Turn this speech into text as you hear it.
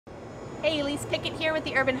Hey, Elise, Pickett here with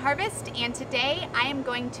the Urban Harvest, and today I am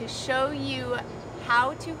going to show you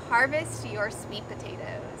how to harvest your sweet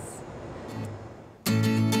potatoes.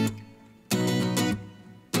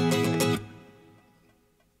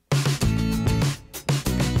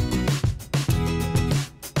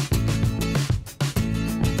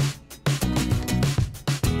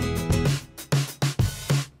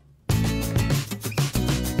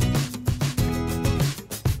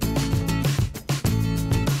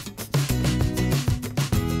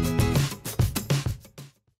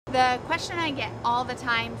 The question I get all the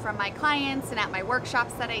time from my clients and at my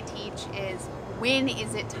workshops that I teach is, when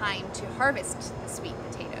is it time to harvest the sweet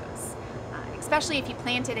potatoes? Especially if you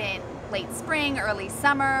plant it in late spring, early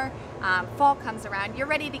summer, fall comes around, you're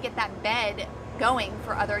ready to get that bed going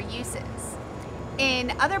for other uses.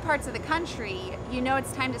 In other parts of the country, you know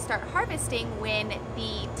it's time to start harvesting when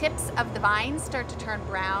the tips of the vines start to turn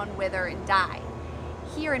brown, wither, and die.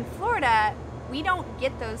 Here in Florida, we don't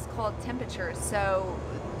get those cold temperatures, so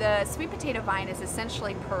the sweet potato vine is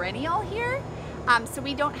essentially perennial here, so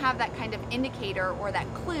we don't have that kind of indicator or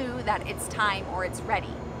that clue that it's time or it's ready.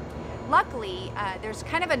 Luckily, there's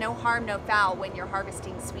kind of a no harm, no foul when you're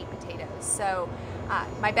harvesting sweet potatoes. So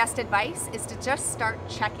my best advice is to just start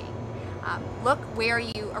checking. Look where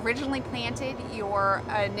you originally planted your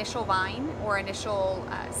initial vine or initial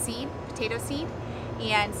potato seed,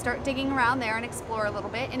 and start digging around there and explore a little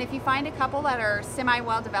bit. And if you find a couple that are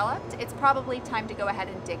semi-well developed, it's probably time to go ahead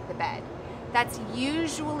and dig the bed. That's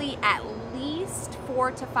usually at least 4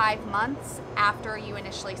 to 5 months after you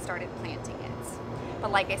initially started planting it.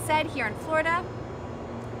 But like I said, here in Florida,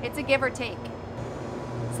 it's a give or take.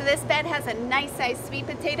 So this bed has a nice sized sweet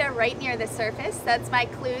potato right near the surface. That's my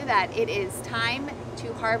clue that it is time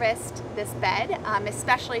to harvest this bed,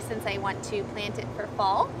 especially since I want to plant it for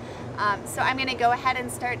fall. So I'm going to go ahead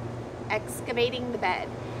and start excavating the bed.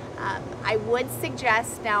 I would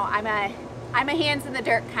suggest, now I'm a hands in the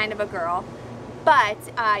dirt kind of a girl, but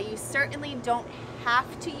you certainly don't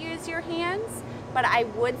have to use your hands, but I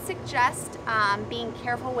would suggest being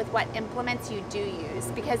careful with what implements you do use,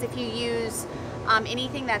 because if you use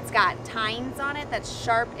anything that's got tines on it that's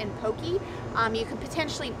sharp and pokey, you could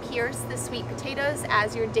potentially pierce the sweet potatoes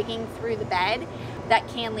as you're digging through the bed. That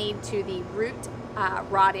can lead to the root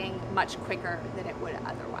rotting much quicker than it would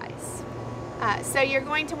otherwise. So you're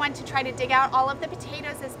going to want to try to dig out all of the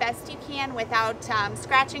potatoes as best you can without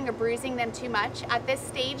scratching or bruising them too much. At this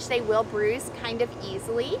stage, they will bruise kind of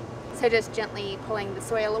easily. So just gently pulling the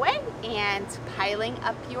soil away and piling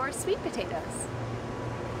up your sweet potatoes.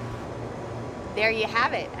 There you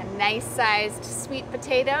have it, a nice sized sweet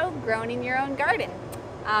potato grown in your own garden.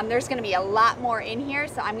 There's going to be a lot more in here,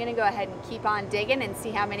 so I'm going to go ahead and keep on digging and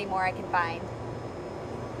see how many more I can find.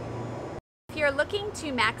 If you're looking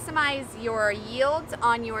to maximize your yields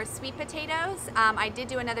on your sweet potatoes, I did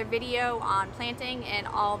do another video on planting and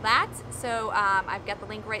all that, so I've got the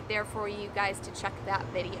link right there for you guys to check that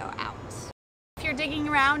video out. If you're digging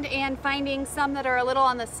around and finding some that are a little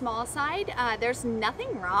on the small side, there's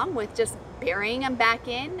nothing wrong with just burying them back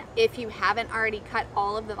in. If you haven't already cut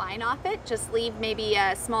all of the vine off it, just leave maybe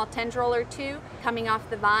a small tendril or two coming off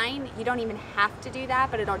the vine. You don't even have to do that,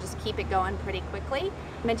 but it'll just keep it going pretty quickly.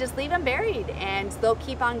 And just leave them buried and they'll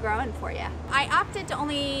keep on growing for you. I opted to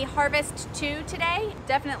only harvest 2 today.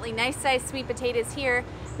 Definitely nice sized sweet potatoes here.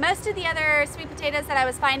 Most of the other sweet potatoes that I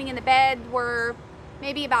was finding in the bed were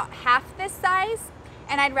maybe about half this size,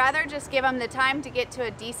 and I'd rather just give them the time to get to a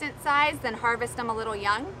decent size than harvest them a little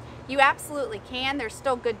young. You absolutely can, they're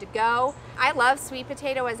still good to go. I love sweet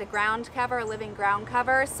potato as a ground cover, a living ground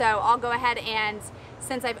cover, so I'll go ahead and,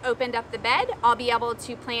 since I've opened up the bed, I'll be able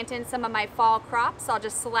to plant in some of my fall crops. I'll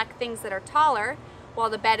just select things that are taller while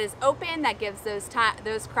the bed is open. That gives those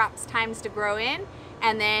crops times to grow in,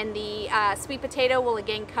 and then the sweet potato will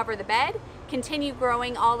again cover the bed, continue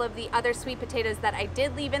growing all of the other sweet potatoes that I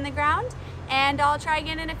did leave in the ground, and I'll try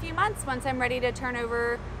again in a few months once I'm ready to turn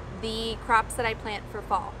over the crops that I plant for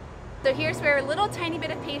fall. So here's where a little tiny bit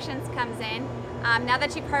of patience comes in. Now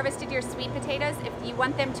that you've harvested your sweet potatoes, if you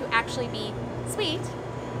want them to actually be sweet,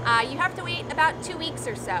 you have to wait about 2 weeks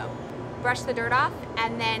or so. Brush the dirt off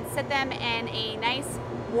and then set them in a nice,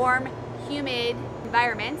 warm, humid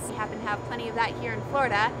environment. We happen to have plenty of that here in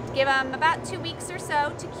Florida. Give them about 2 weeks or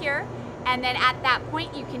so to cure, and then at that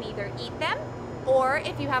point you can either eat them, or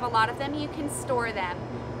if you have a lot of them, you can store them.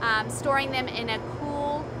 Storing them in a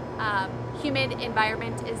cool, humid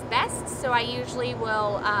environment is best, so I usually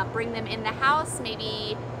will bring them in the house,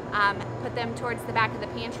 maybe put them towards the back of the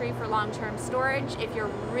pantry for long-term storage. If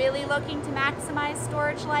you're really looking to maximize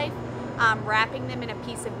storage life, wrapping them in a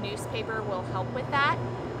piece of newspaper will help with that.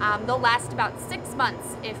 They'll last about 6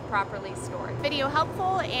 months if properly stored. Video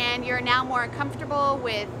helpful and you're now more comfortable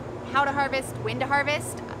with how to harvest, when to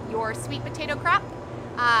harvest your sweet potato crop,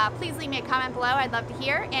 please leave me a comment below. I'd love to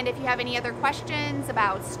hear. And if you have any other questions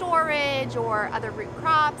about storage or other root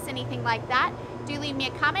crops, anything like that, do leave me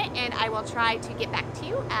a comment and I will try to get back to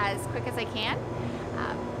you as quick as I can.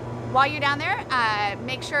 While you're down there,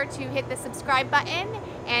 make sure to hit the subscribe button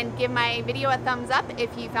and give my video a thumbs up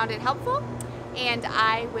if you found it helpful. And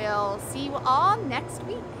I will see you all next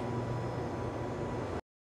week.